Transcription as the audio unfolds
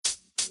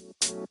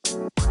Welcome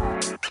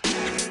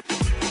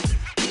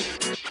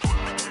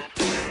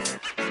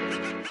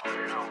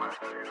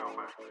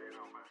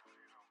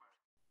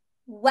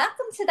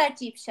to That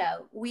Jeep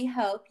Show. We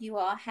hope you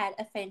all had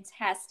a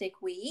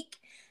fantastic week.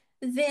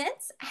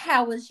 Vince,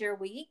 how was your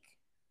week?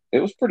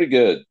 It was pretty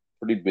good.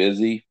 Pretty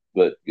busy,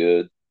 but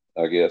good,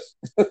 I guess.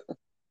 How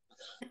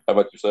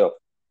about yourself?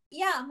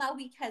 Yeah, my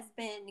week has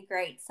been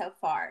great so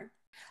far.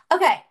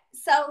 Okay,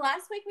 so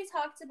last week we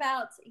talked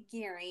about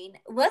gearing.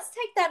 Let's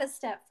take that a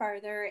step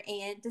further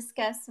and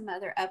discuss some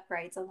other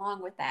upgrades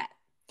along with that.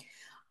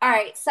 All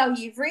right, so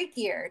you've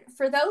re-geared.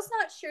 For those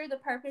not sure the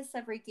purpose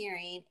of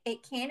re-gearing,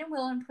 it can and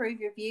will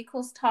improve your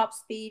vehicle's top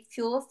speed,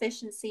 fuel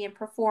efficiency, and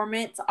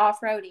performance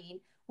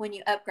off-roading when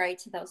you upgrade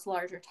to those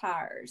larger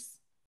tires.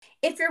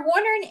 If you're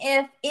wondering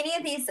if any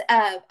of these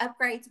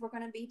upgrades we're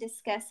going to be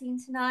discussing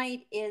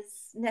tonight is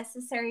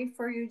necessary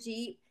for your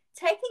Jeep,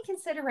 take in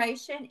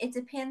consideration it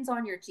depends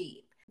on your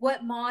Jeep.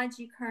 What mods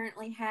you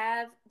currently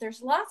have.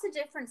 There's lots of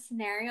different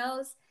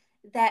scenarios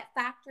that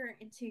factor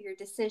into your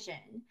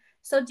decision.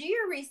 So do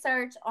your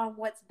research on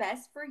what's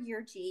best for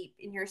your Jeep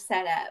and your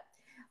setup.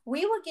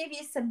 We will give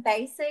you some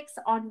basics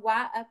on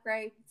why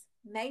upgrades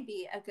may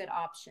be a good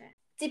option.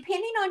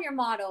 Depending on your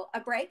model, a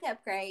brake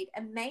upgrade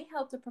may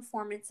help the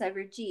performance of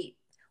your Jeep.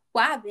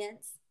 Why,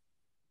 Vince?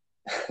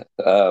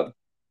 Uh,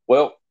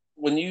 well,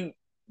 when you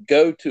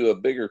go to a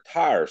bigger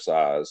tire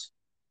size,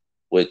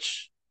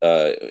 which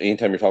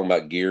anytime you're talking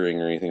about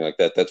gearing or anything like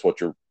that, that's what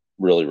you're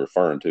really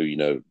referring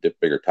to,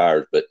 bigger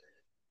tires, but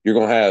you're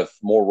going to have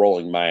more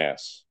rolling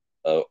mass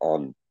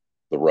on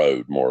the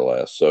road, more or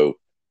less. So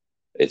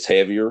it's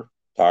heavier,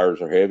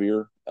 tires are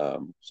heavier.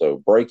 So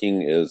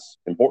braking is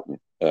important,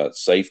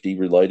 safety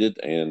related,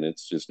 and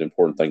it's just an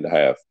important thing to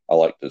have. I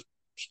like to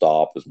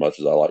stop as much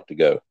as I like to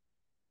go.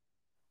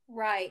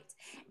 Right.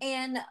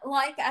 And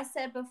like I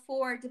said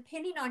before,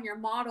 depending on your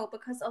model,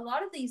 because a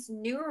lot of these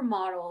newer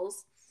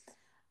models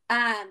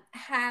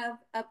have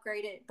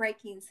upgraded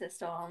braking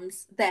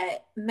systems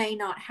that may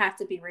not have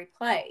to be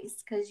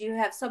replaced because you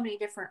have so many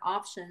different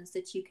options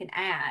that you can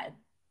add.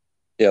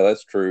 Yeah,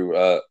 that's true.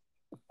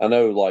 I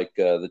know, like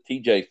the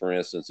TJ, for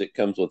instance, it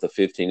comes with a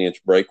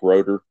 15-inch brake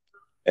rotor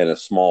and a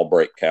small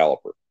brake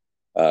caliper.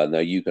 Now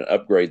you can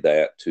upgrade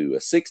that to a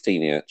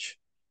 16-inch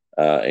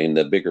and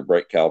the bigger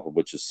brake caliper,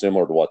 which is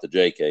similar to what the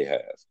JK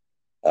has.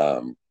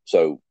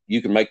 So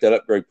you can make that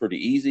upgrade pretty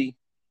easy,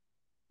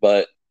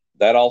 but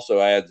that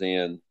also adds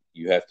in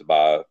you have to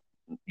buy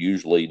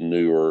usually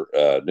new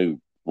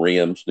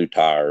rims, new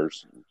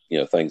tires,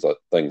 things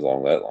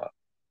along that line.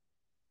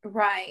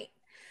 Right.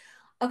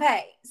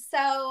 Okay.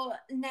 So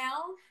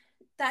now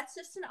that's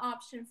just an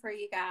option for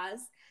you guys.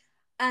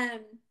 Um,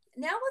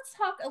 Now let's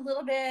talk a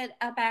little bit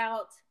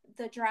about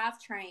the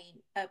drivetrain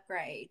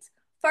upgrades.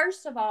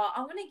 First of all, I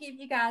want to give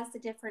you guys the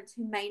difference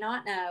who may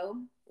not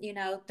know.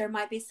 There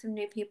might be some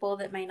new people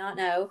that may not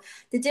know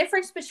the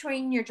difference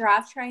between your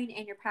drivetrain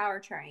and your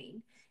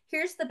powertrain.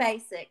 Here's the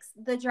basics.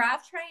 The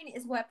drivetrain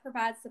is what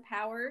provides the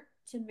power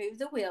to move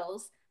the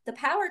wheels. The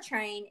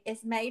powertrain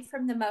is made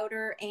from the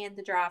motor and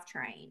the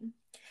drivetrain.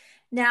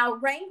 Now,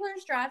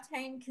 Wrangler's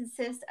drivetrain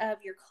consists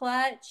of your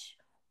clutch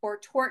or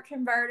torque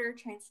converter,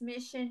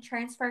 transmission,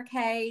 transfer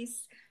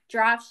case,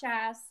 drive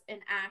shafts, and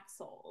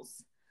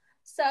axles.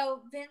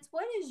 So, Vince,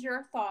 what is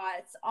your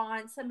thoughts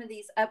on some of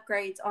these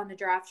upgrades on the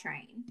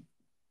drivetrain?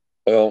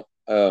 Well,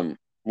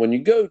 when you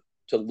go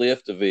to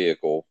lift a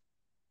vehicle,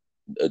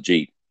 a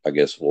Jeep, I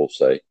guess we'll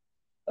say,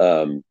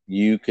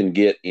 you can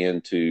get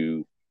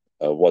into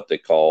what they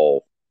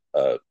call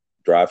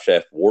drive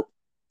shaft warp,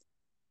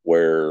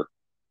 where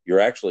you're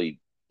actually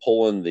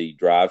pulling the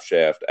drive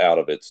shaft out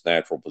of its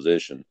natural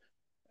position.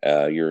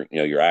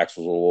 Your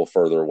axles are a little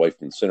further away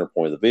from the center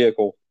point of the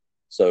vehicle,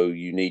 so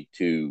you need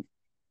to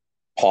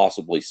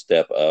possibly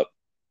step up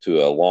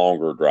to a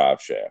longer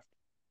drive shaft,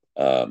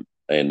 and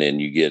then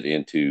you get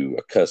into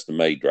a custom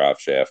made drive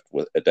shaft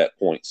at that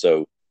point.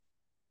 So,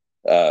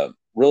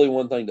 really,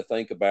 one thing to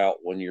think about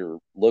when you're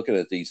looking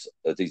at these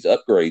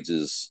upgrades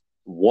is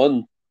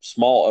one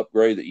small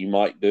upgrade that you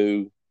might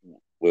do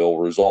will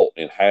result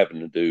in having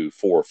to do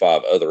 4 or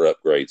 5 other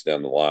upgrades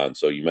down the line.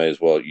 So you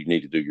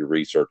need to do your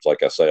research.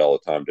 Like I say all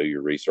the time, do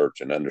your research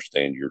and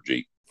understand your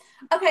Jeep.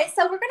 Okay,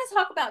 so we're going to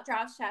talk about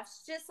drive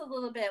shafts just a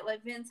little bit,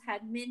 what Vince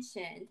had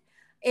mentioned.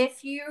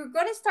 If you're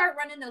going to start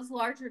running those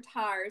larger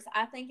tires,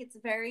 I think it's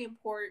very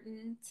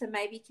important to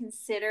maybe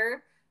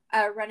consider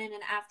running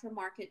an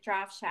aftermarket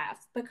drive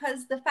shaft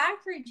because the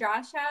factory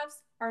drive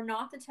shafts are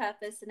not the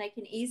toughest and they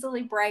can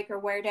easily break or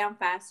wear down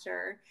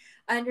faster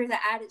under the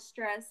added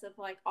stress of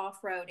like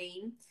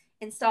off-roading,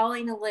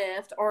 installing a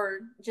lift,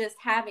 or just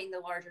having the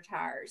larger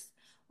tires.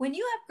 When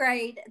you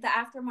upgrade the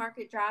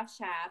aftermarket drive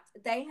shaft,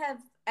 they have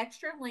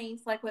extra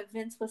length, like what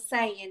Vince was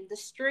saying, the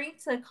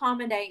strength to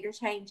accommodate your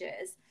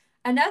changes.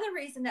 Another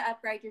reason to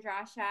upgrade your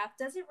drive shaft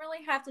doesn't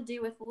really have to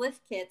do with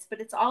lift kits,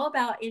 but it's all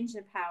about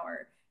engine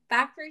power.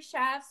 Factory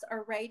shafts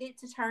are rated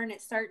to turn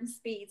at certain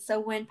speeds, so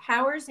when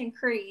power is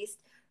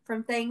increased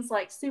from things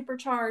like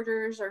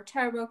superchargers or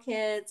turbo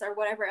kits or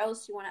whatever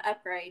else you want to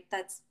upgrade,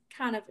 that's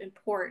kind of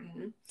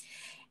important.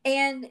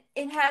 And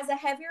it has a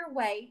heavier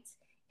weight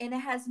and it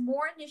has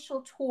more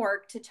initial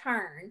torque to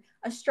turn.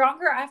 A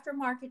stronger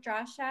aftermarket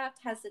drive shaft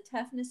has the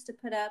toughness to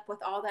put up with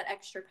all that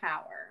extra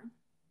power.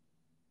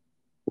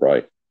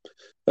 Right.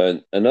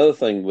 And another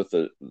thing with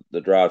the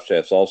drive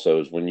shafts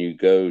also is when you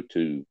go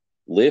to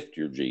lift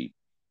your Jeep,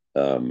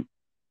 um,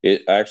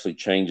 it actually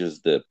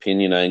changes the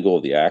pinion angle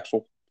of the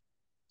axle.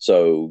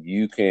 So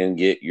you can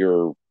get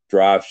your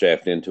drive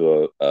shaft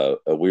into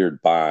a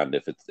weird bind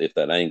if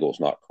that angle is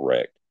not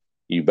correct.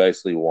 You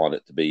basically want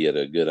it to be at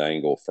a good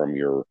angle from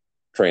your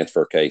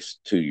transfer case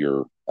to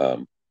your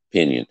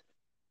pinion.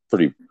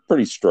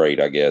 Pretty straight,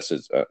 I guess,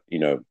 is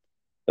as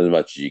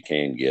much as you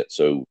can get.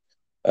 So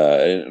in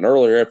an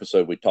earlier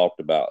episode, we talked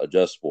about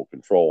adjustable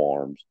control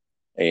arms,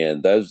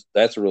 and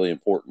that's really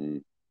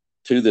important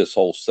to this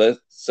whole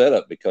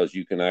setup because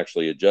you can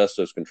actually adjust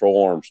those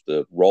control arms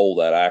to roll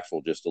that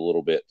axle just a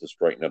little bit to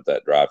straighten up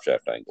that drive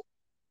shaft angle.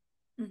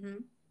 Mm-hmm.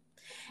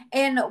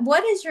 And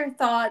what is your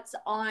thoughts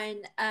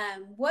on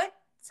what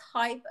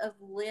type of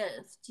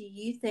lift do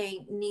you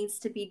think needs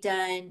to be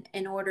done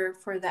in order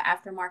for the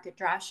aftermarket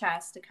drive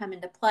shafts to come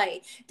into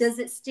play? Does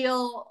it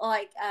still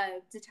like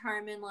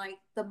determine like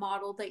the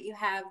model that you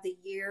have, the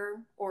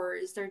year, or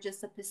is there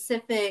just a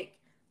specific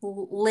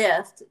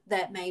lift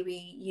that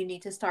maybe you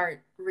need to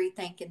start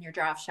rethinking your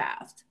drive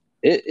shaft?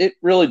 It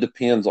really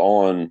depends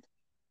on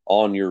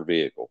your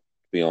vehicle,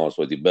 to be honest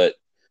with you. But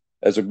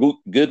as a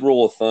good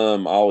rule of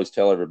thumb, I always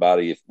tell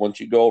everybody if once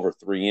you go over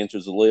 3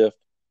 inches of lift,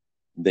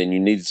 then you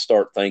need to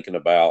start thinking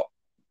about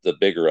the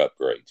bigger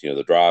upgrades,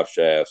 the drive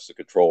shafts, the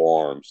control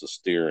arms, the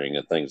steering,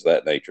 and things of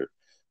that nature.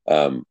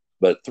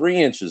 But 3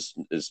 inches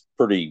is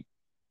pretty,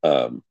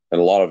 in a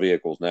lot of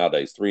vehicles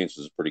nowadays, 3 inches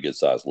is a pretty good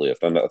size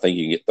lift. I think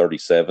you can get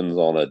 37s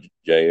on a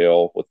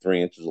JL with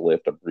 3 inches of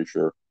lift, I'm pretty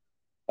sure.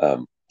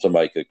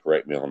 Somebody could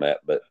correct me on that,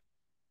 but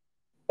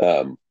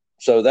um,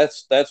 so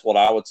that's what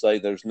I would say.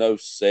 There's no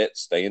set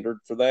standard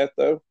for that,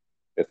 though,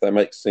 if that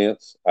makes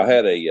sense. I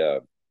had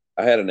an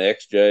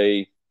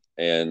XJ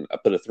and I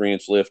put a 3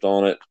 inch lift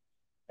on it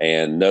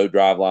and no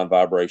driveline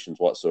vibrations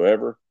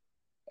whatsoever.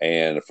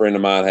 And a friend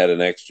of mine had an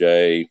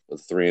XJ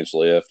with a 3 inch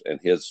lift and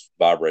his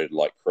vibrated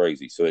like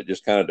crazy. So it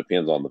just kind of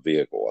depends on the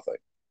vehicle, I think.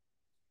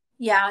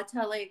 Yeah, I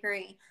totally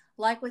agree.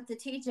 Like with the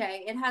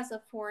TJ, it has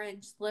a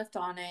 4-inch lift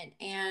on it,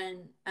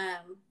 and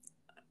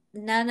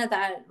none of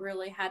that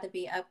really had to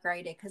be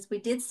upgraded because we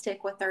did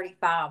stick with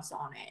 35s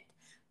on it.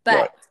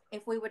 Right. But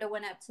if we would have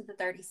went up to the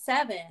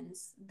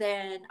 37s,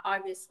 then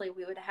obviously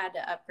we would have had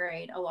to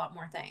upgrade a lot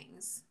more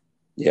things.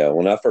 Yeah.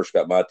 When I first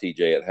got my TJ,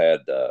 it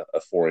had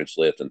a 4 inch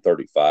lift and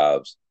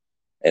 35s,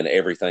 and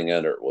everything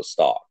under it was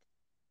stock.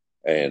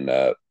 And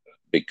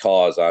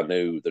because I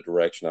knew the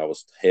direction I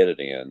was headed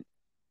in,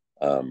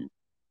 um,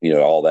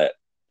 all that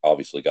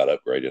obviously got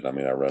upgraded. I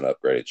mean, I run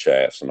upgraded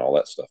shafts and all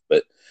that stuff.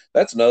 But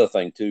that's another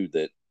thing too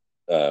that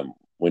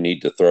we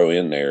need to throw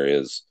in there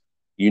is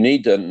you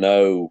need to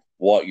know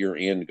what your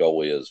end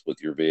goal is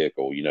with your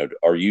vehicle.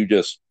 Are you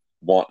just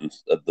wanting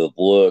the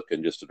look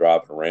and just to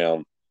drive it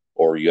around,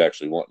 or are you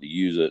actually wanting to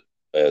use it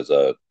as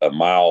a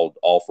mild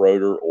off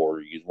roader, or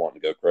are you just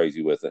wanting to go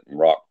crazy with it and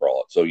rock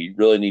crawl it? So you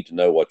really need to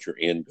know what your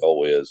end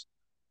goal is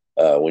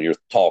when you're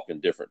talking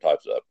different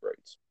types of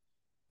upgrades.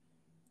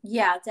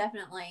 Yeah,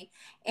 definitely.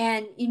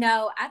 And,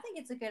 I think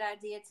it's a good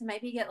idea to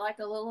maybe get like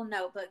a little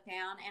notebook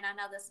down. And I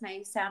know this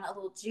may sound a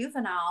little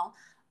juvenile,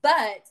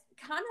 but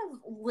kind of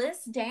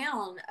list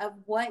down of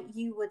what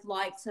you would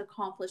like to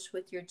accomplish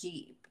with your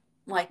Jeep.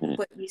 Like Mm-hmm.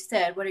 what you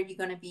said, what are you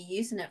going to be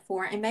using it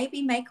for? And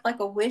maybe make like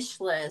a wish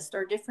list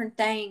or different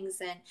things.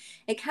 And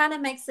it kind of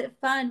makes it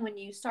fun when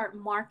you start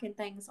marking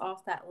things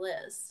off that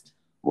list.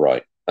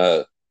 Right.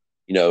 I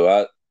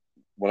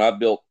when I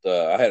built,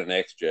 I had an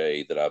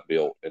XJ that I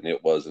built, and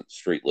it wasn't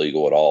street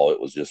legal at all.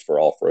 It was just for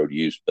off road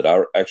use. But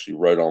I actually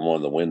wrote on one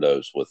of the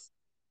windows with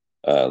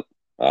uh,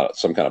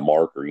 some kind of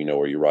marker,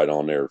 where you write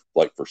on there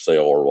like for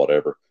sale or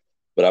whatever.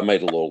 But I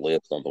made a little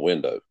list on the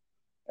window,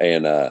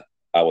 and I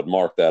would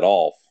mark that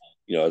off,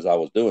 as I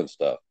was doing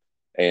stuff,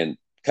 and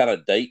kind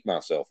of date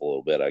myself a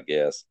little bit, I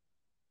guess.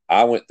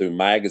 I went through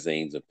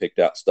magazines and picked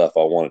out stuff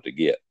I wanted to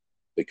get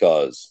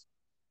because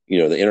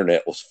the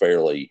internet was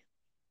fairly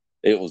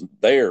it was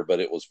there, but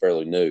it was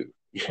fairly new.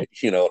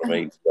 You know what I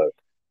mean?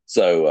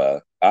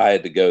 So I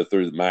had to go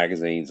through the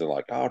magazines and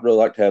like, oh, I'd really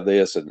like to have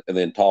this, and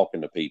then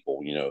talking to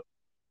people,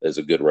 is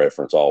a good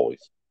reference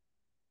always.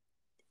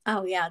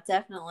 Oh yeah,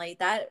 definitely.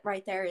 That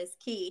right there is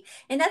key.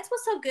 And that's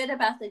what's so good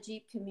about the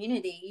Jeep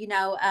community,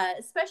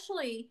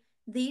 especially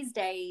these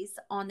days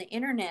on the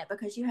internet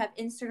because you have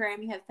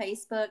Instagram, you have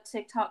Facebook,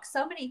 TikTok,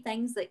 so many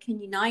things that can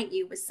unite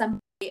you with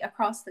somebody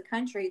across the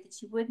country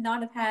that you would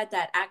not have had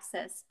that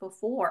access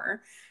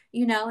before,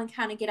 and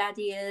kind of get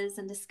ideas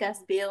and discuss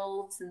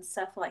builds and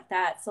stuff like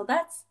that. So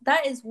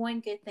that is one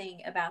good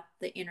thing about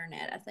the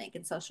internet, I think,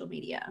 and social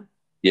media.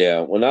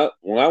 Yeah, when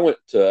I went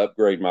to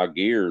upgrade my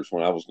gears, I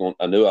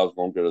knew I was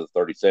going to go to the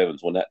 37s.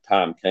 When that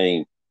time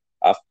came,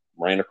 I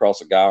ran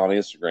across a guy on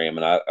Instagram,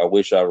 and I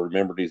wish I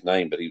remembered his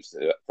name, but he was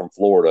from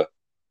Florida,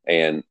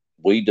 and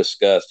we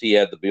discussed. He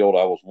had the build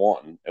I was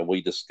wanting, and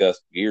we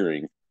discussed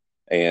gearing,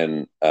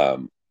 and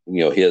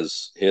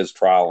his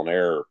trial and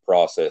error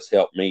process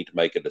helped me to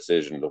make a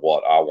decision to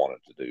what I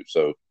wanted to do.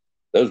 So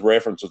those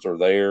references are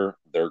there;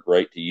 they're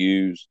great to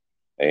use,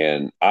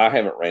 and I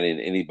haven't ran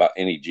into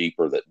any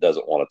Jeeper that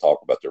doesn't want to talk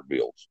about their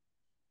builds.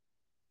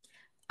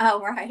 Oh,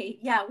 right.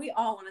 Yeah, we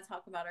all want to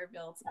talk about our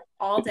builds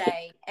all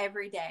day,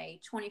 every day,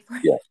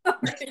 24 Yeah,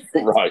 hours.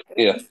 right.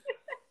 Yeah.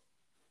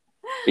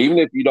 Even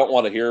if you don't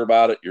want to hear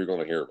about it, you're going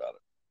to hear about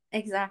it.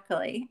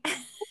 Exactly.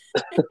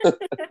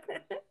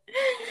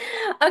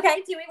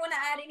 Okay, do we want to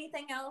add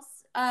anything else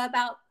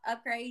about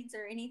upgrades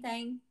or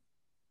anything?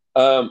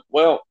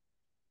 Well,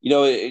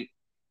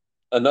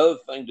 another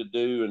thing to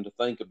do and to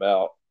think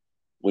about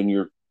when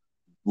you're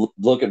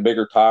looking at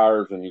bigger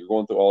tires and you're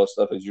going through all this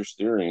stuff is your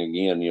steering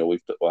again.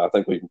 I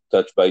think we've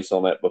touched base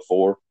on that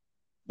before,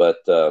 but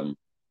the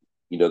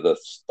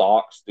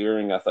stock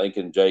steering, I think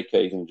in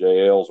JKs and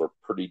JLs are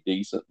pretty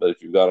decent, but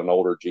if you've got an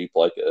older Jeep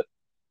like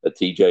a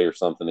TJ or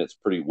something, it's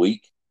pretty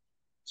weak.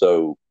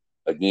 So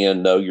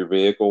again, know your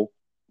vehicle,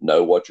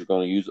 know what you're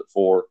going to use it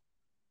for,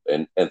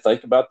 and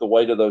think about the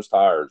weight of those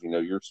tires.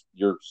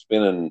 You're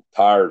spinning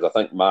tires. I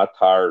think my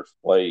tires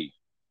weigh,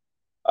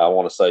 I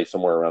want to say,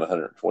 somewhere around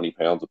 120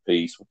 pounds a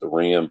piece with the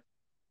rim,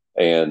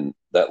 and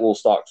that little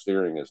stock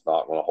steering is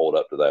not going to hold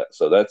up to that.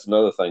 So that's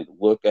another thing to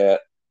look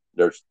at.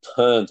 There's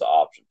tons of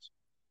options.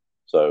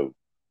 So,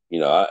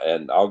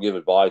 and I'll give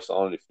advice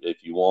on it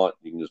if you want.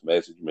 You can just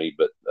message me,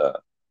 but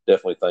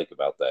definitely think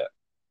about that.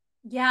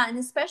 Yeah, and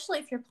especially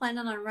if you're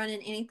planning on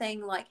running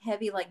anything like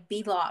heavy, like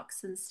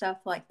B-locks and stuff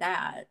like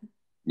that.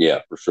 Yeah,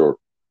 for sure.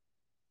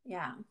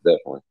 Yeah.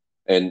 Definitely.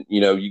 And,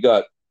 you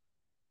got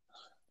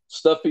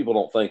stuff people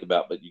don't think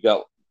about, but you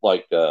got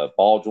like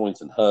ball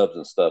joints and hubs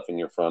and stuff in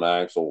your front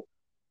axle.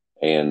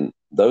 And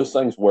those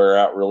things wear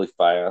out really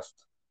fast.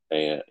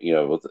 And,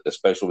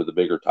 especially with the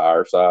bigger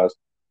tire size,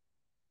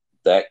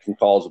 that can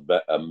cause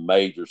a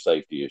major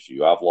safety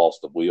issue. I've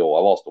lost a wheel. I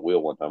lost a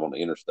wheel one time on the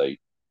interstate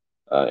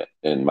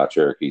in my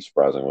Cherokee,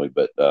 surprisingly,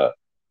 but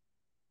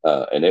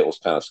and it was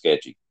kind of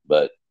sketchy,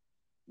 but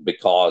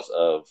because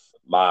of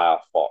my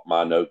fault,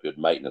 my no good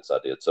maintenance I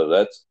did. So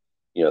that's,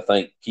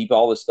 keep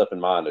all this stuff in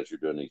mind as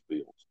you're doing these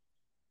builds.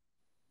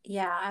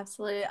 Yeah,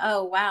 absolutely.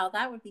 Oh, wow.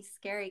 That would be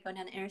scary going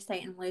down the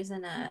interstate and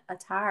losing a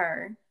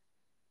tire.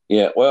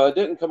 Yeah, well, it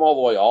didn't come all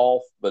the way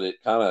off, but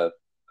it kind of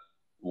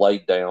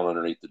laid down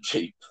underneath the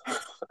Jeep.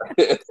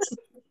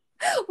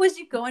 Was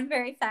you going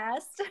very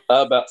fast?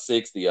 About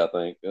 60, I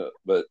think,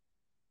 but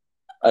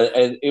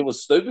and it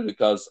was stupid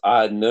because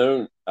I had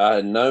known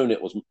it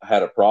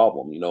had a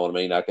problem. You know what I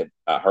mean?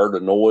 I heard a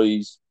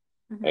noise,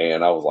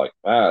 and I was like,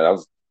 wow, I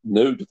was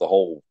new to the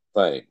whole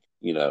thing.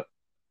 As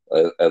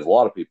a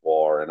lot of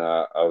people are, and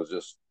I was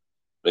just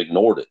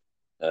ignored it.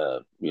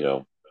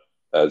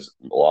 As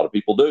a lot of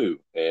people do,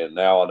 and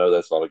now I know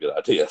that's not a good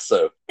idea.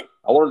 So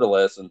I learned a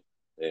lesson,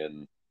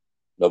 and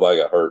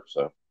nobody got hurt.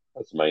 So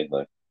that's the main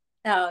thing.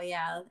 Oh,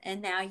 yeah.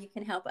 And now you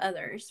can help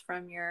others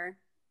from your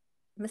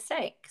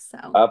mistake. So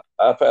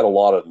I've had a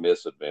lot of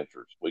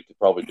misadventures. We could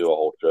probably do a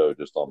whole show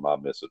just on my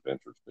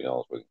misadventures, to be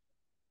honest with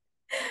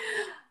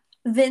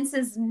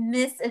Vince's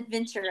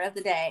misadventure of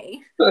the day.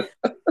 you.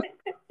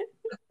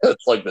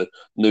 It's like the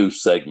new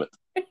segment.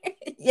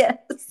 Yes.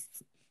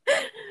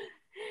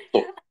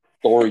 So,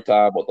 story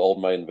time with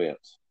old man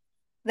Vince.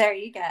 There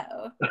you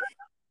go.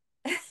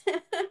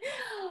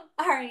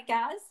 All right,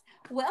 guys.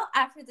 Well,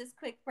 after this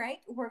quick break,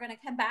 we're going to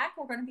come back.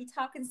 We're going to be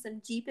talking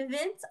some Jeep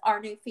events, our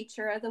new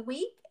feature of the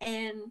week,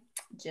 and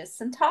just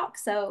some talk.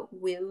 So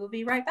we will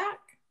be right back.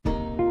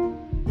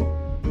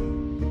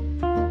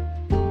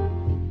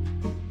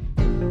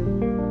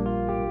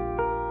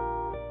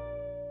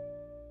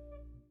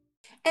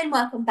 And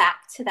welcome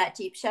back to That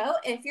Jeep Show.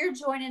 If you're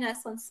joining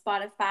us on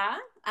Spotify,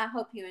 I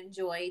hope you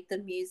enjoyed the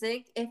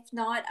music. If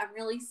not, I'm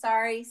really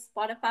sorry.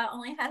 Spotify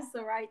only has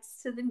the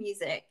rights to the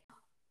music.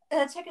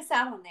 Check us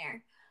out on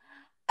there.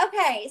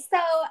 Okay, so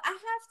I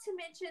have to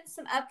mention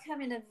some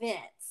upcoming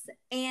events.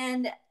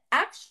 And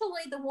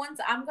actually, the ones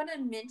I'm going to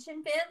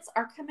mention, Vince,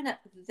 are coming up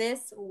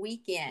this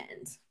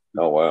weekend.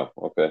 Oh, wow.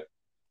 Okay.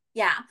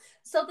 Yeah.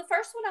 So the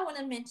first one I want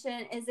to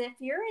mention is if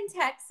you're in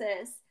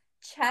Texas,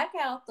 check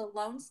out the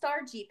Lone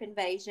Star Jeep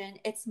Invasion.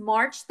 It's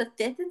March the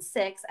 5th and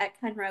 6th at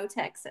Conroe,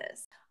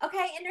 Texas.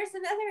 Okay, and there's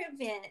another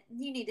event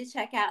you need to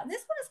check out. And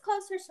this one is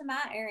closer to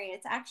my area.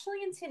 It's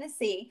actually in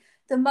Tennessee.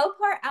 The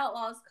Mopar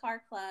Outlaws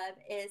Car Club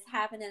is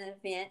having an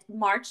event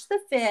March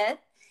the 5th,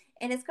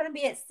 and it's going to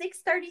be at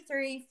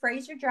 633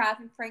 Fraser Drive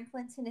in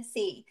Franklin,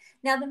 Tennessee.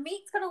 Now, the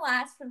meet's going to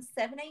last from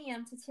 7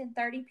 a.m. to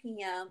 10:30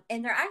 p.m.,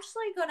 and they're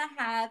actually going to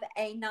have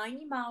a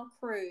 90-mile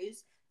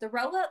cruise. The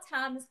rollout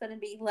time is going to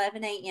be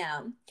 11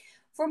 a.m.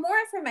 For more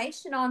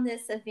information on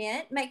this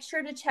event, make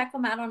sure to check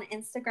them out on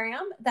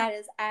Instagram. That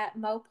is at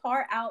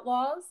Mopar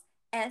Outlaws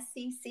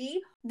SCC.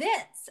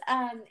 Vince,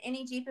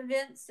 any Jeep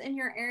events in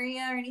your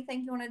area or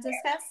anything you want to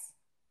discuss?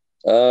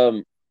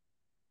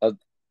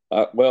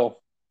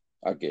 Well,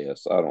 I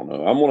guess I don't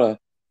know. I'm gonna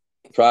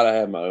try to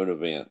have my own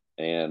event,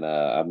 and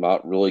I'm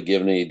not really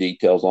giving any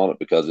details on it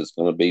because it's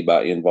going to be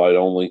by invite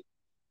only.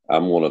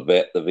 I'm going to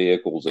vet the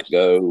vehicles that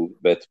go,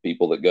 vet the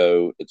people that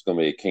go. It's going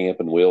to be a camp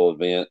and wheel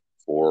event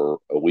for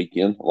a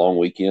weekend, a long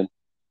weekend.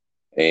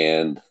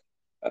 And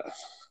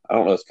I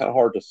don't know. It's kind of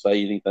hard to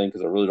say anything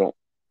because I don't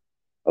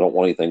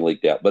want anything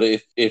leaked out. But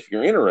if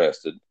you're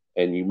interested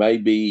and you may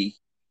be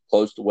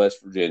close to West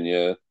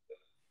Virginia,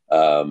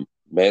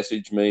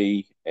 message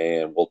me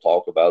and we'll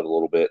talk about it a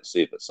little bit and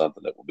see if it's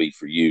something that will be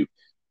for you.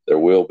 There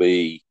will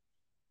be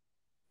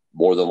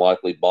more than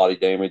likely body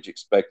damage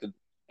expected,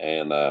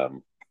 and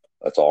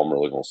that's all I'm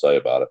really going to say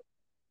about it.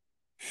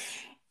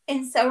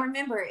 And so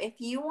remember, if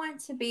you want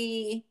to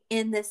be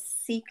in this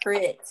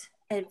secret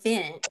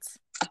event,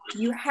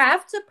 you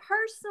have to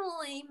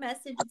personally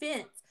message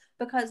Vince,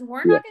 because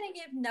we're Yeah. not going to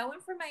give no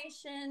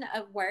information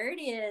of where it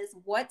is,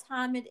 what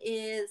time it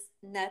is,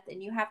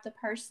 nothing. You have to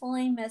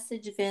personally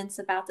message Vince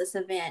about this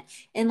event.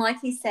 And like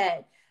he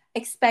said,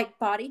 expect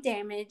body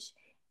damage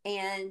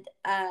and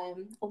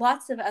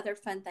lots of other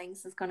fun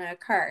things is going to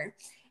occur.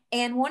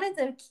 And one of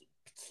the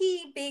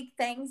key big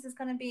things is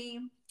going to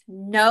be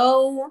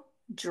no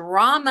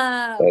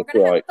drama. That's We're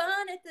going to right. have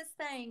fun at this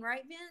thing,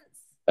 right, Vince?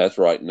 That's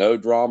right. No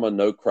drama,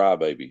 no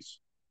crybabies.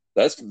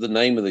 That's the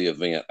name of the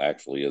event,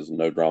 actually, is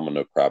No Drama,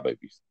 No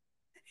Crybabies.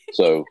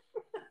 So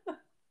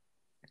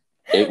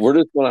we're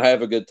just going to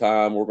have a good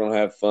time. We're going to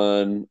have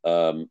fun.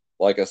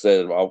 Like I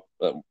said, I'll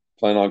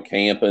plan on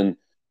camping.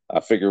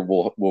 I figure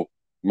we'll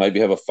maybe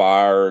have a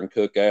fire and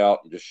cook out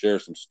and just share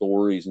some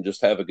stories and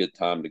just have a good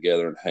time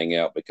together and hang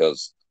out,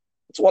 because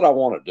it's what I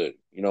want to do.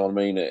 You know what I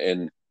mean?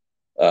 And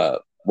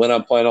when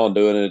I'm planning on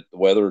doing it, the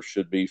weather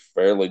should be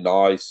fairly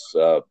nice,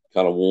 kind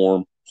of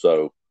warm.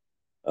 So,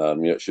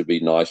 it should be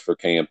nice for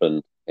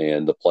camping.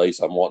 And the place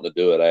I'm wanting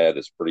to do it at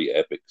is pretty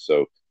epic.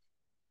 So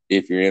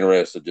if you're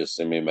interested, just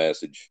send me a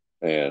message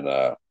and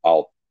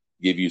I'll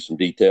give you some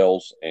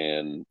details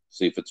and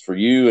see if it's for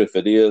you. If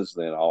it is,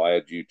 then I'll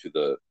add you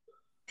to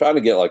trying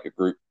to get like a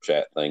group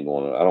chat thing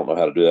going. I don't know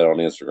how to do that on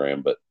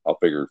Instagram, but I'll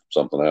figure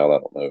something out. I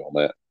don't know on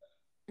that.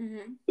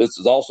 Mm-hmm. This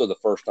is also the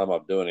first time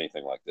I'm doing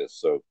anything like this.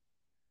 So,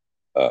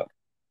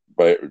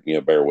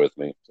 bear with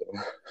me. So.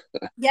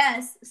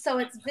 Yes. So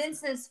it's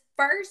Vince's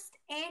first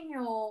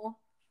annual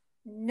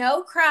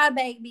No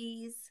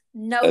Crybabies,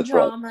 No That's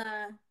Drama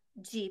right.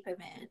 Jeep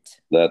event.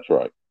 That's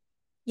right.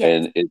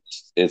 Yes. And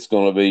it's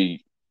going to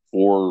be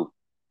for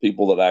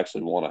people that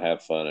actually want to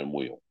have fun and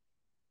wheel.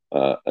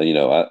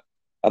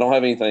 I don't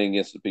have anything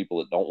against the people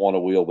that don't want to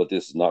wheel, but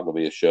this is not going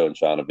to be a show and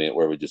shine event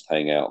where we just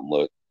hang out and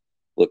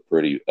look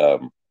pretty.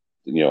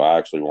 I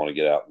actually want to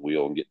get out and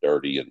wheel and get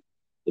dirty. And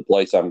the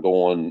place I'm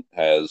going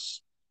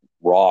has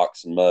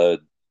rocks, mud,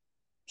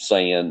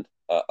 sand.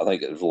 I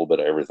think there's a little bit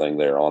of everything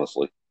there,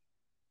 honestly.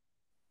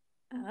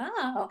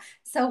 Oh,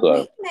 so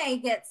we may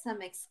get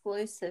some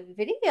exclusive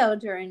video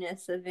during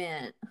this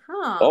event,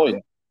 huh? Oh, yeah.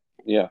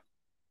 Yeah.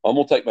 I'm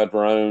going to take my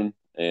drone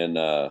and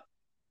I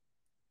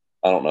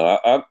don't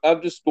know.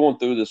 I'm just going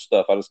through this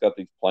stuff. I just got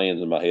these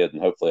plans in my head,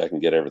 and hopefully I can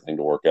get everything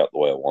to work out the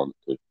way I want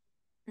it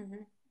to.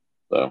 Mm-hmm.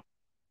 So,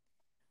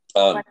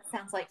 that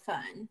sounds like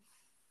fun.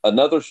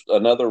 Another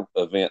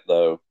event,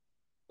 though,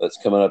 that's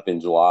coming up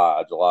in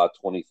July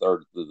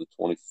 23rd through the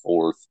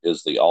 24th,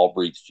 is the All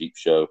Breeds Jeep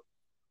Show,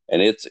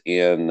 and it's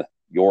in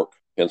York,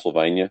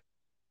 Pennsylvania.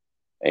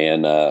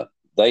 And I've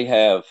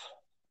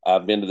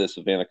been to this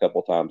event a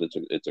couple of times.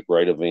 It's a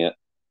great event.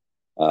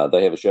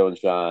 They have a show and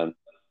shine.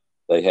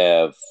 They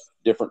have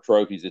different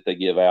trophies that they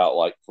give out,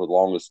 like for the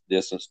longest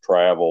distance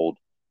traveled,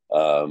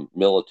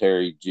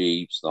 military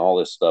Jeeps, and all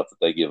this stuff that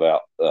they give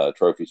out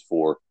trophies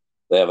for.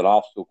 They have an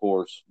obstacle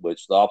course,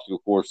 which the obstacle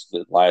course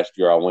that last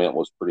year I went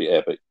was pretty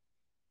epic.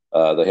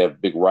 They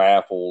have big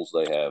raffles.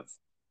 They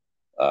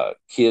have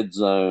kid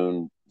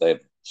zone. They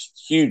have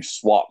huge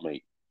swap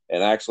meet.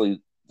 And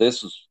actually,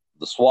 this is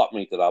the swap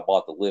meet that I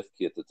bought the lift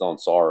kit that's on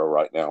Saro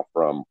right now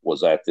from,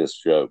 was at this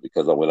show,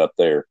 because I went up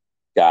there.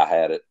 Guy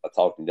had it. I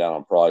talked him down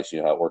on price.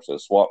 You know how it works at a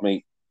swap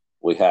meet.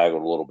 We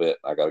haggled a little bit.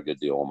 I got a good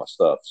deal on my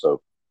stuff.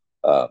 So,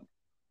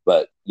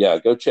 but yeah,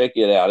 go check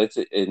it out. It's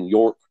in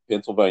York,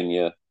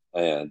 Pennsylvania,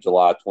 and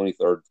July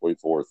 23rd,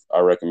 24th. I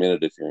recommend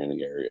it if you're in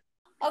the area.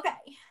 Okay.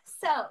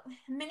 So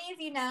many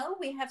of you know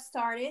we have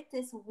started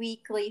this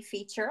weekly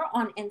feature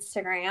on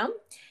Instagram.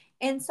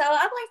 And so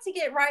I'd like to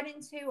get right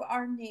into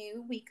our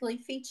new weekly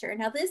feature.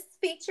 Now, this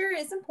feature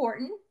is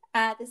important.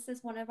 This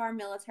is one of our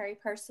military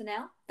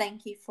personnel.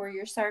 Thank you for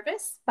your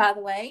service, by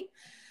the way.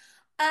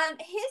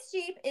 His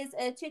Jeep is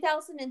a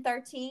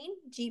 2013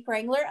 Jeep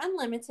Wrangler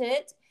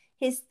Unlimited.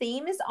 His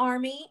theme is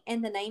Army,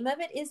 and the name of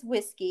it is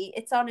Whiskey.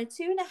 It's on a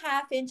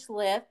 2.5-inch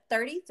lift,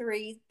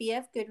 33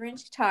 BF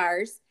Goodwrench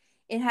tires.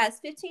 It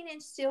has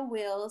 15-inch steel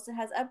wheels. It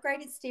has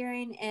upgraded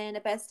steering and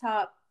a best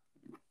top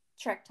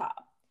Trek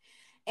top.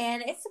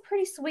 And it's a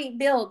pretty sweet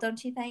build,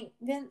 don't you think,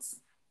 Vince?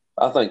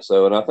 I think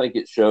so. And I think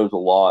it shows a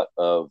lot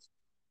of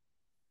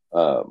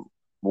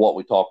what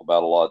we talk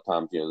about a lot of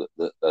times,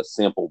 the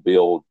simple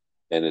build,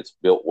 and it's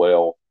built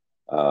well.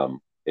 And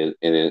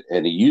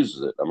he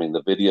uses it. I mean,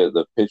 the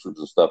pictures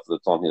and stuff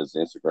that's on his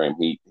Instagram,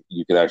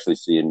 you can actually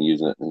see him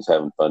using it, and he's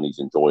having fun. He's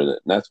enjoying it.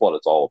 And that's what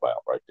it's all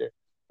about right there.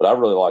 But I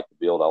really like the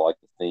build. I like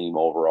the theme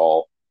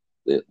overall.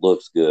 It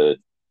looks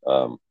good.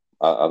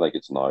 I think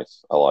it's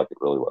nice. I like it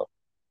really well.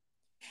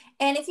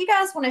 And if you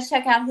guys want to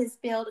check out his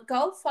build,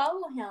 go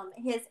follow him.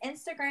 His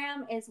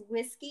Instagram is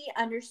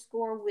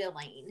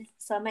whiskey_willing.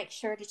 So make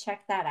sure to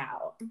check that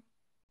out.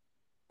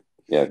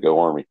 Yeah, go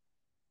Army.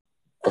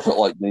 I felt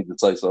like I need to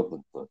say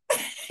something. But...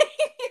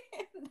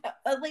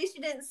 At least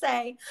you didn't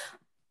say,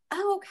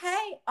 oh,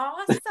 okay,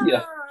 awesome.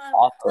 Yeah,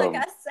 awesome.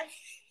 Like I say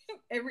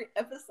every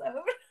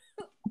episode.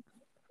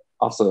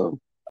 Awesome.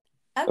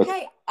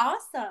 Okay,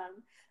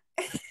 awesome.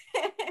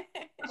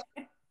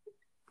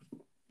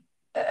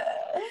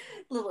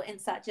 Little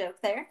inside joke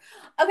there.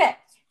 Okay,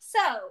 so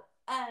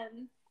I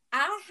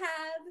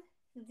have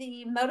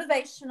the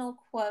motivational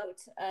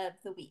quote of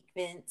the week,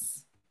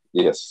 Vince.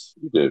 Yes,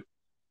 you do.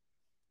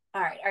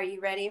 All right, are you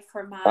ready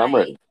for I'm my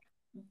ready.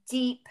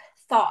 deep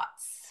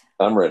thoughts?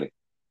 I'm ready.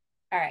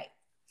 All right.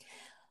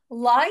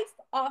 Life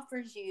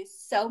offers you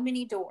so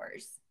many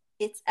doors.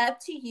 It's up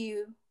to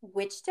you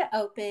which to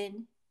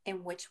open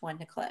and which one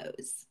to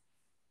close.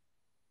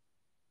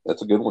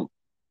 That's a good one.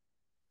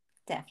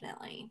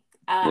 Definitely.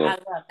 Yeah.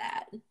 I love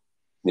that.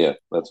 Yeah,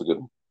 that's a good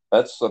one.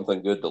 That's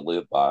something good to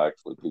live by.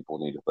 Actually, people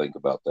need to think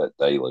about that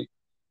daily.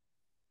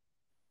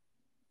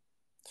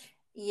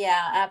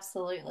 Yeah,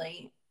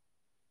 absolutely.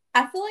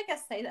 I feel like I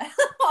say that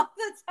all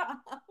the time.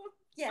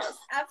 Yes,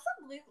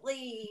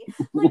 absolutely.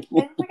 Like,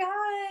 oh my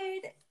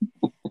God.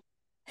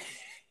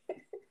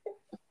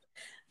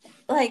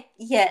 Like,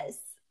 yes.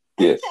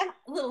 Yes.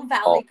 Little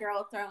Valley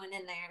girl thrown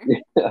in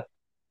there. Yeah.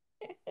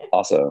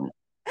 Awesome.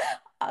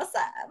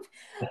 Awesome.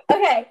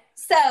 Okay,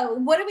 so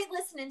what are we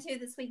listening to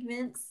this week,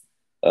 Vince?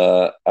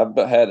 I've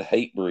had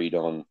Hatebreed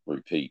on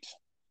repeat.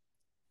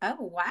 Oh,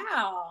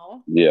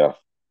 wow. Yeah.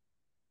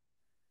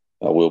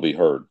 I will be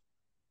heard.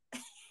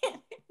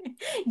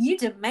 You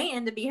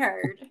demand to be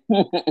heard.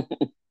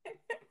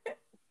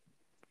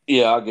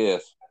 Yeah, I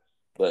guess.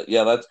 But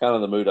yeah, that's kind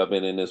of the mood I've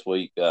been in this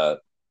week.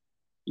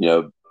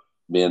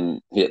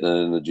 Been hitting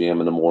it in the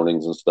gym in the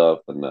mornings and stuff,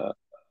 and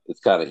it's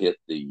kind of hit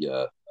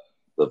the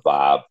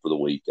vibe for the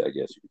week, I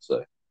guess you could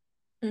say.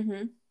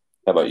 Mm-hmm.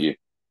 How about you?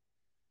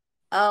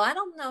 Oh, I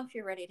don't know if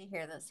you're ready to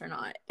hear this or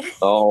not.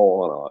 Oh,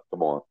 why not?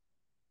 Come on.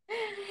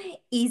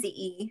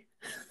 Easy-E.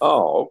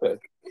 Oh, okay.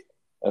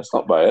 That's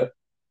not bad.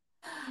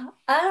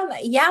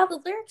 Yeah, the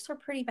lyrics are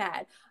pretty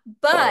bad,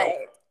 but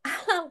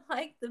I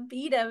like the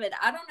beat of it.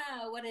 I don't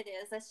know what it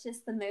is. That's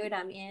just the mood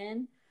I'm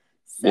in.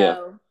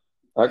 So,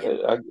 I get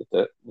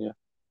that. Yeah.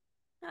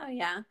 oh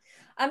yeah.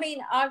 I mean,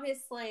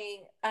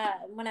 obviously,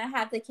 when I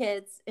have the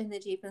kids in the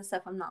Jeep and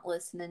stuff, I'm not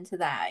listening to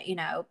that,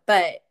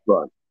 but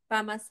Right.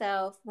 by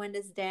myself,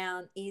 windows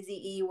down,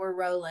 Easy-E, we're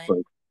rolling.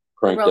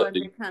 Crank we're rolling up.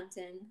 through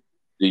Compton.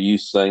 Do you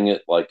sing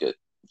it like it?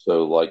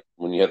 So, like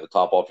when you have the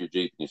top off your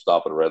Jeep and you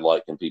stop at a red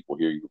light, can people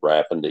hear you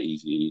rapping to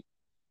Easy?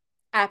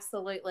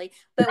 Absolutely.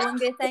 But one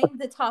good thing,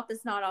 the top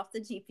is not off the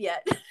Jeep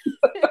yet.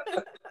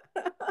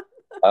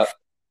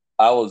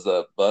 I was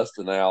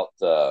busting out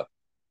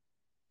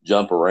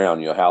Jump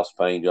Around, House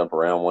Pain Jump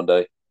Around one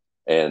day.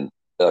 And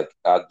like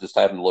I just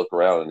happened to look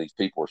around and these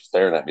people were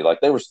staring at me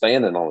like they were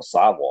standing on a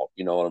sidewalk,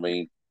 you know what I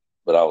mean?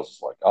 But I was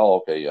just like, oh,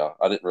 okay, yeah.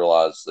 I didn't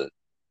realize that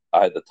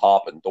I had the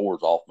top and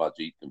doors off my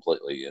Jeep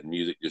completely and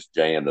music just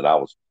jammed and I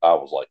was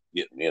like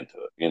getting into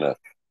it.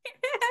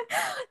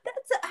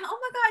 Oh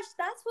my gosh,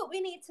 that's what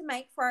we need to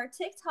make for our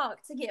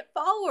TikTok to get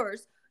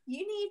followers.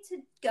 You need to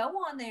go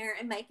on there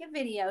and make a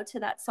video to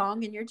that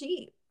song in your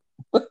Jeep.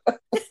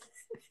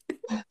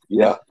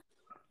 Yeah.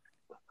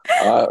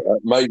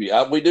 Maybe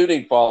we do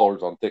need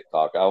followers on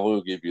TikTok. I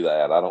will give you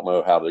that. I don't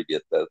know how to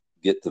get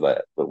to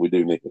that, but we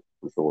do need it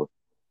for sure.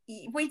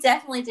 We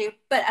definitely do.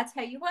 But I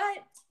tell you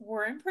what,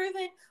 we're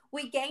improving.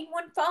 We gained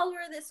 1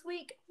 follower this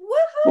week.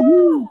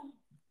 Woohoo!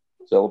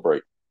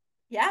 Celebrate.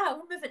 Yeah,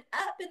 we're moving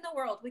up in the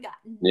world. We got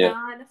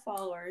 9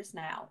 followers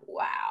now.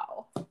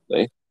 Wow.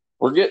 See?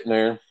 We're getting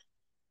there.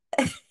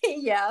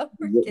 Yeah,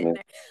 we're getting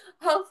there.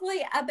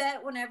 Hopefully, I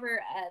bet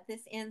whenever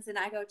this ends and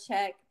I go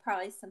check,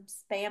 probably some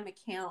spam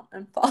account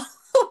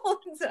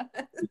unfollows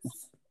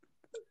us.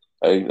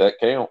 Hey, that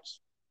counts.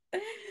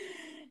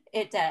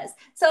 It does.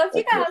 So if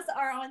you guys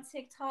are on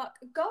TikTok,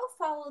 go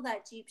follow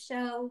that Jeep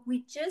Show.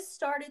 We just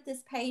started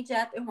this page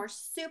up and we're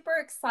super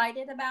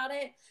excited about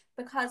it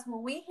because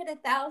when we hit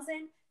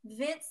 1,000,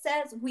 Vince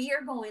says we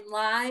are going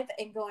live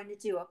and going to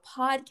do a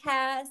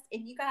podcast,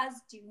 and you guys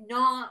do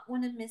not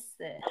want to miss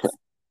this.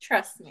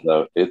 Trust me.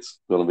 No, it's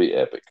going to be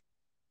epic.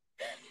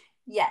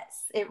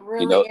 Yes, it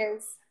really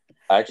is.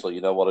 Actually,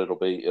 you know what it'll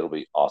be? It'll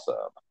be awesome.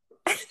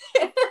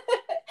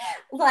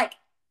 Like,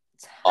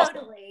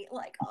 totally, awesome.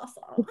 Like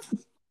awesome.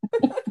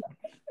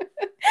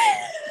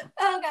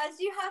 Oh, guys,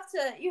 you have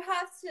to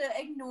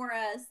ignore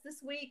us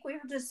this week. We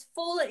were just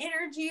full of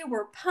energy.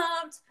 We're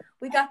pumped.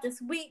 We got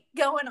this week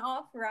going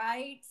off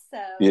right.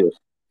 So yes,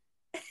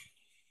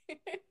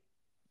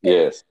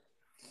 yes.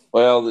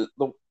 Well,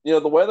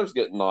 the weather's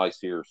getting nice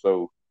here,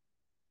 so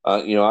I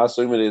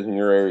assume it is in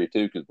your area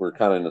too because we're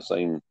kind of in the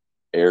same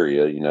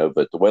area,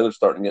 But the weather's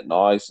starting to get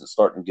nice and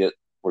starting to get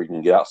where you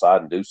can get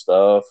outside and do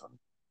stuff. And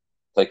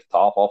take the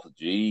top off the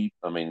Jeep.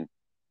 I mean,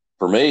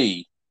 for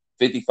me,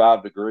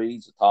 55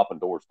 degrees, the top and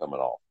door's coming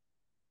off.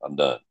 I'm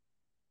done.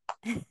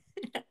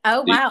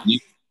 Oh, Do wow. you,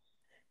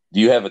 do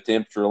you have a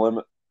temperature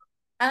limit?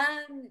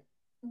 Um,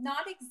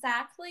 Not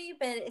exactly,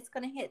 but it's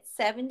going to hit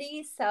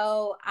 70.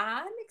 So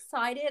I'm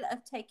excited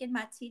of taking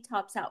my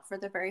T-tops out for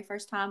the very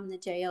first time in the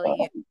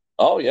JLU.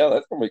 Oh yeah,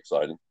 that's gonna be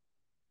exciting.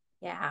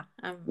 Yeah,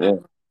 Yeah, I'm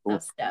so cool.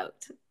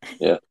 stoked.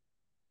 Yeah,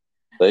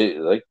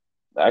 they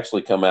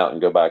actually come out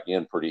and go back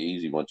in pretty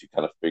easy once you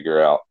kind of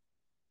figure out.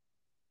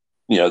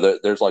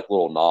 There's like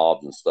little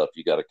knobs and stuff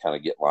you got to kind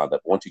of get lined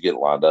up. Once you get it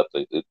lined up,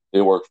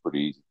 it works pretty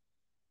easy.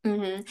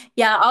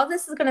 Yeah, all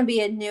this is going to be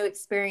a new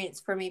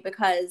experience for me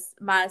because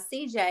my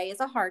CJ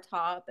is a hard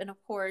top, and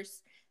of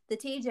course, the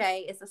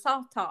TJ is a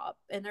soft top,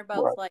 and they're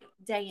both Right. like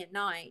day and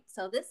night.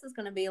 So this is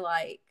going to be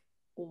like,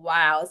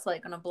 wow, it's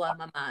like going to blow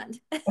my mind.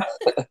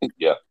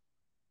 Yeah,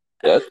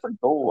 yeah, it's pretty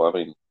cool. I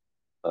mean,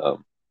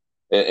 um,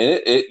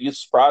 and you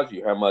surprise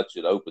you how much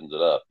it opens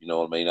it up. You know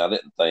what I mean? I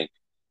didn't think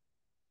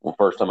well,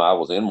 first time I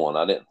was in one,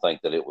 I didn't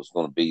think that it was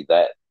going to be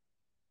that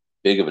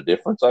big of a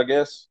difference. I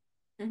guess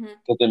hmm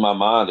because in my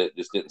mind, it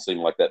just didn't seem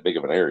like that big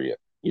of an area.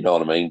 You know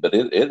what I mean? But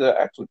it's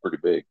actually pretty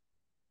big.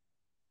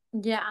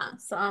 Yeah,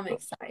 so I'm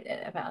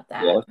excited about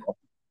Yeah.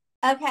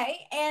 that.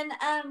 Okay, and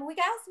we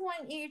guys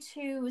want you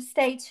to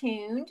stay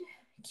tuned.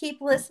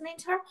 Keep listening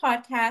to our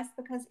podcast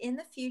because in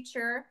the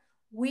future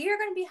we are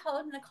going to be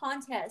holding a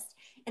contest.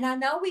 And I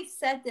know we've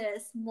said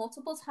this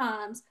multiple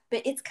times,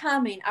 but it's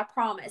coming. I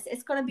promise.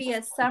 It's going to be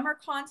a summer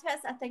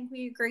contest. I think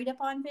we agreed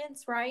upon,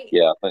 Vince, right?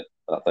 Yeah, I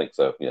think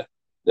so. Yeah,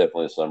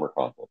 definitely a summer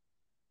conflict.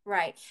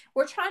 Right.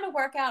 We're trying to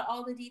work out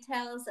all the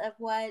details of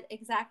what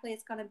exactly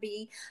it's going to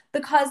be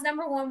because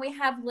number one, we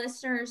have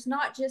listeners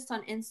not just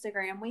on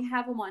Instagram, we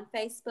have them on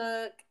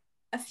Facebook,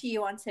 a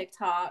few on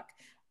TikTok,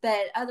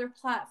 but other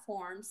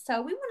platforms.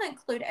 So we want to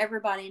include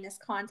everybody in this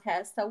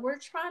contest. So we're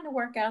trying to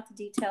work out the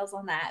details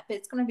on that, but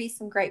it's going to be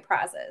some great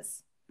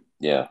prizes.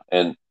 Yeah,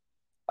 and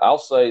I'll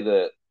say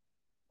that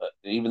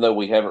even though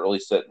we haven't really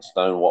set in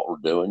stone what we're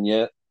doing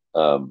yet,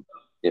 um,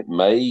 it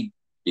may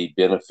be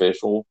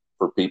beneficial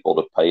for people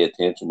to pay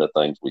attention to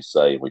things we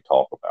say and we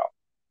talk about.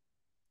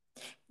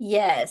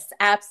 Yes,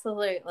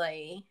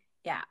 absolutely.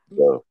 Yeah.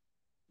 So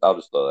I'll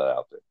just throw that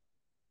out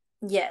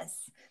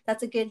Yes.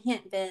 That's a good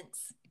hint,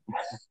 Vince.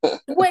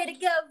 Way to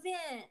go,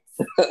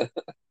 Vince. there.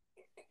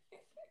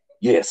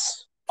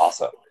 Yes,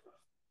 awesome.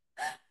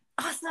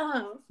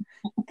 Awesome.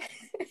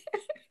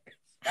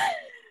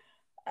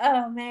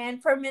 Oh man,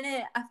 for a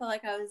minute I felt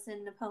like I was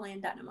in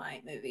Napoleon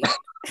Dynamite movie.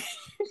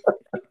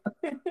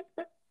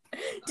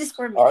 Just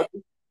for a All right,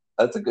 minute.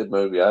 that's a good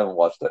movie. I haven't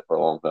watched that for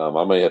a long time.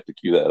 I may have to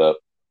cue that up,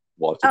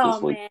 watch it Oh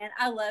this week. man,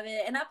 I love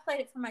it. And I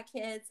played it for my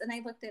kids and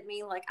they looked at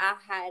me like I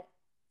had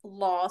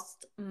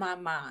lost my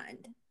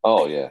mind.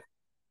 Oh yeah,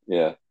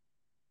 yeah.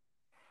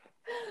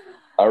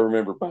 I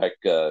remember back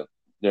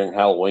during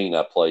Halloween,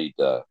 I played.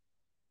 I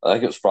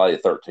think it was Friday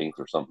the 13th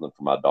or something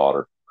for my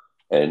daughter,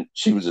 and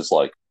she was just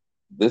like,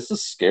 "This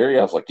is scary."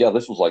 I was like, "Yeah,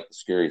 this was like the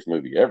scariest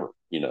movie ever."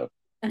 You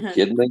Uh-huh.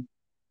 kidding me?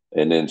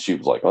 And then she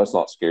was like, "Oh, it's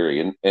not scary."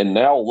 And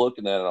now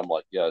looking at it, I'm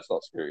like, "Yeah, it's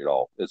not scary at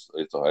all. It's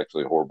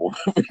actually a horrible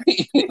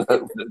movie." Yeah.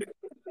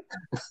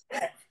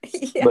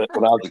 But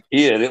when I was a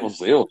kid, it was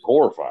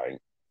horrifying.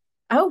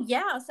 Oh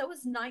yeah, so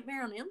was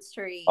Nightmare on Elm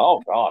Street.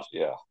 Oh gosh,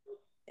 yeah.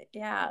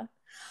 Yeah.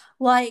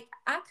 Like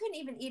I couldn't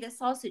even eat a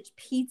sausage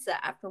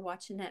pizza after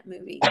watching that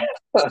movie.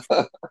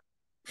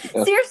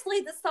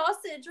 Seriously, the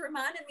sausage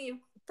reminded me of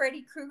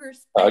Freddy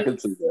Krueger's I can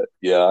face. see that.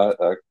 Yeah,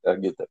 I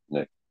get that,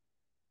 Nick.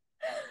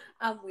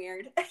 I'm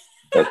weird.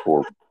 That's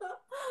horrible.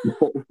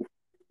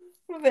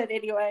 But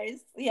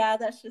anyways, yeah,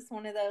 that's just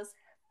one of those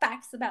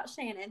facts about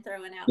Shannon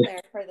throwing out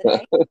there for the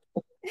day.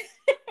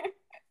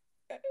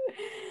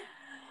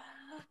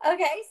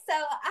 Okay, so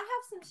I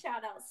have some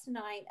shout outs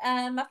tonight.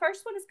 My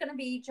first one is going to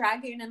be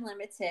Dragoon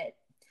Unlimited.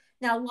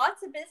 Now,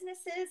 lots of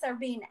businesses are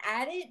being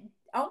added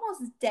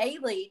almost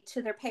daily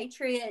to their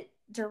Patriot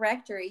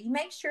directory. You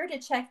make sure to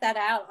check that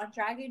out on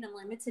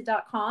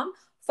dragoonunlimited.com.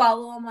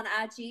 Follow them on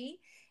IG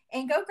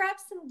and go grab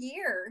some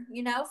gear,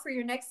 for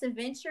your next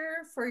adventure,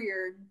 for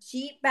your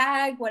Jeep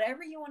bag,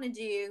 whatever you want to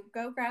do.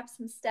 Go grab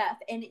some stuff.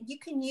 And you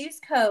can use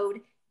code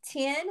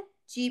 10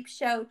 Jeep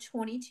Show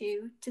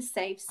 22 to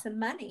save some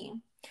money.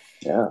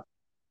 Yeah,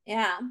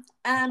 Yeah.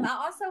 I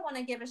also want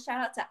to give a shout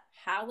out to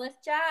High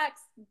Lift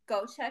Jacks.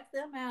 Go check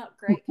them out.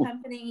 Great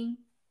company.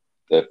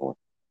 definitely.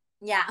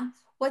 Yeah.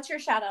 What's your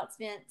shout outs,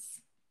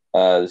 Vince?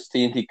 This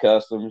TNT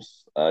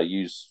Customs.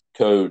 Use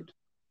code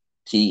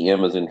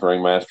TM as in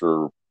Train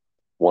Master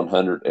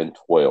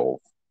 112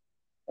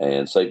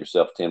 and save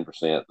yourself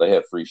 10%. They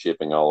have free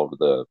shipping all over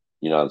the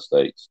United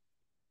States.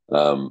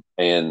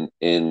 And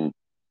in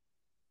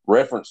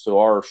reference to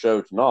our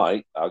show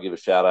tonight, I'll give a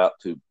shout out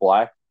to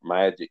Black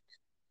Magic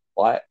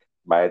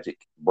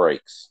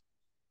Brakes.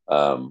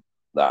 Now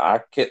I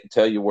can't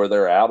tell you where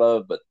they're out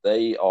of, but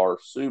they are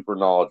super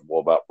knowledgeable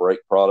about brake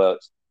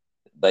products.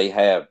 They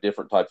have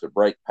different types of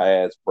brake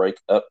pads, brake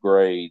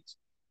upgrades.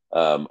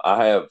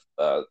 I have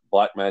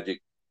Black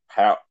Magic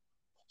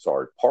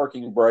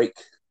parking brake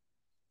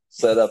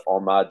set up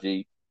on my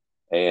Jeep,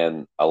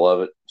 and I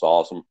love it. It's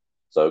awesome.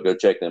 So go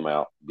check them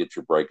out. Get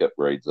your brake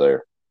upgrades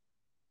there.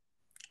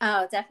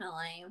 Oh,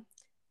 definitely.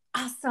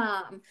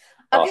 Awesome.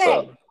 Okay.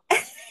 Awesome.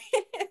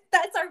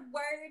 That's our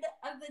word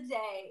of the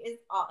day is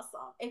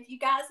awesome. If you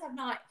guys have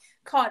not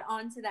caught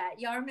on to that,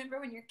 y'all remember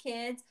when you're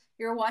kids,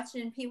 you were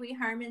watching Pee Wee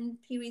Herman,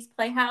 Pee Wee's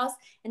Playhouse,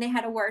 and they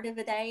had a word of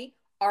the day?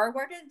 Our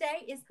word of the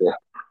day is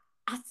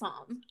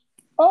awesome.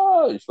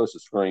 Oh, you're supposed to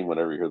scream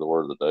whenever you hear the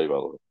word of the day, by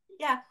the way.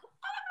 Yeah.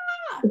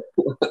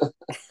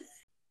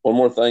 One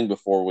more thing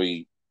before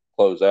we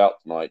close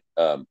out tonight.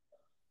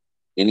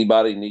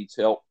 Anybody needs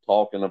help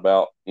talking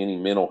about any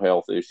mental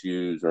health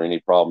issues or any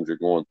problems you're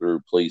going through,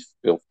 please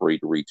feel free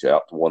to reach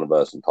out to one of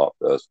us and talk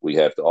to us. We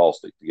have to all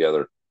stick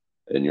together,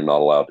 and you're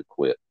not allowed to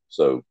quit.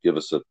 So give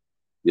us a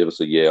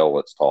yell.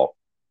 Let's talk.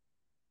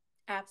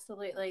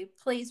 Absolutely.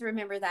 Please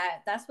remember that.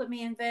 That's what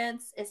Me and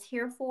Vince is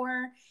here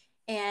for.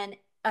 And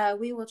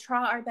we will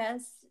try our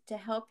best to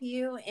help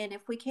you. And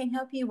if we can't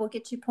help you, we'll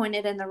get you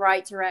pointed in the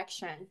right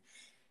direction.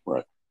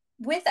 Right.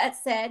 With that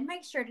said,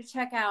 make sure to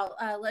check out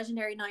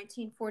Legendary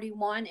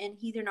 1941 and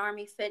Heathen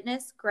Army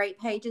Fitness. Great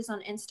pages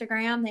on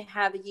Instagram. They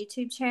have a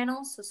YouTube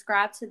channel.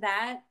 Subscribe to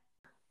that.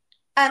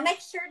 Make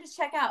sure to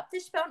check out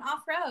Fishbone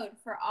Off-Road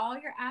for all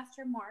your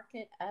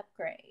aftermarket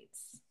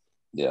upgrades.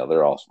 Yeah,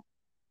 they're awesome.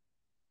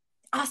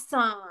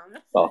 Awesome.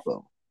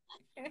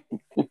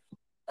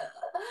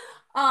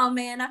 Oh,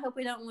 man, I hope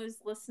we don't lose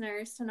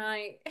listeners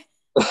tonight.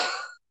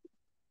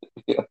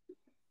 Yeah.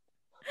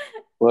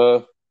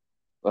 Well,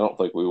 I don't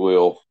think we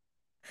will.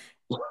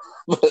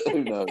 But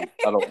who knows?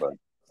 I don't know.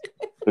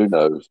 Who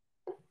knows?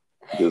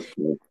 Just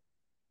kidding.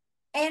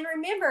 And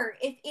remember,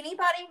 if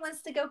anybody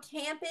wants to go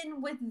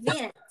camping with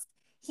Vince,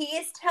 he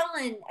is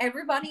telling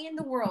everybody in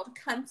the world,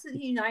 come to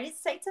the United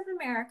States of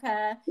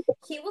America.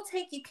 He will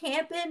take you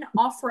camping,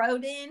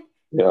 off-roading,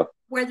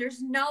 where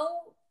there's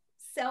no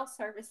cell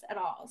service at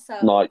all.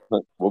 So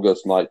we'll go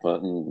snipe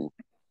hunting,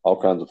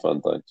 all kinds of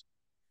fun things.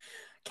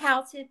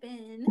 Cow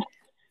tipping.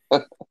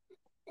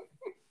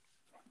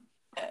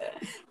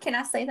 Can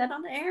I say that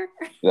on the air?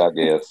 Yeah, I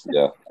guess.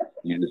 Yeah,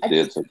 you just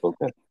did, so it's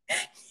okay.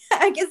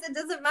 I guess it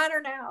doesn't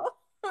matter now.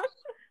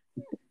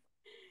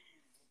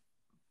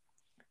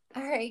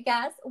 All right,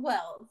 guys.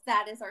 Well,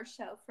 that is our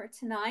show for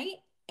tonight.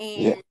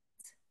 And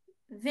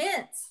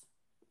Vince,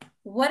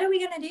 what are we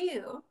going to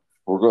do?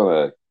 We're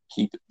going to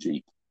keep it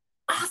Jeep.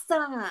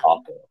 Awesome.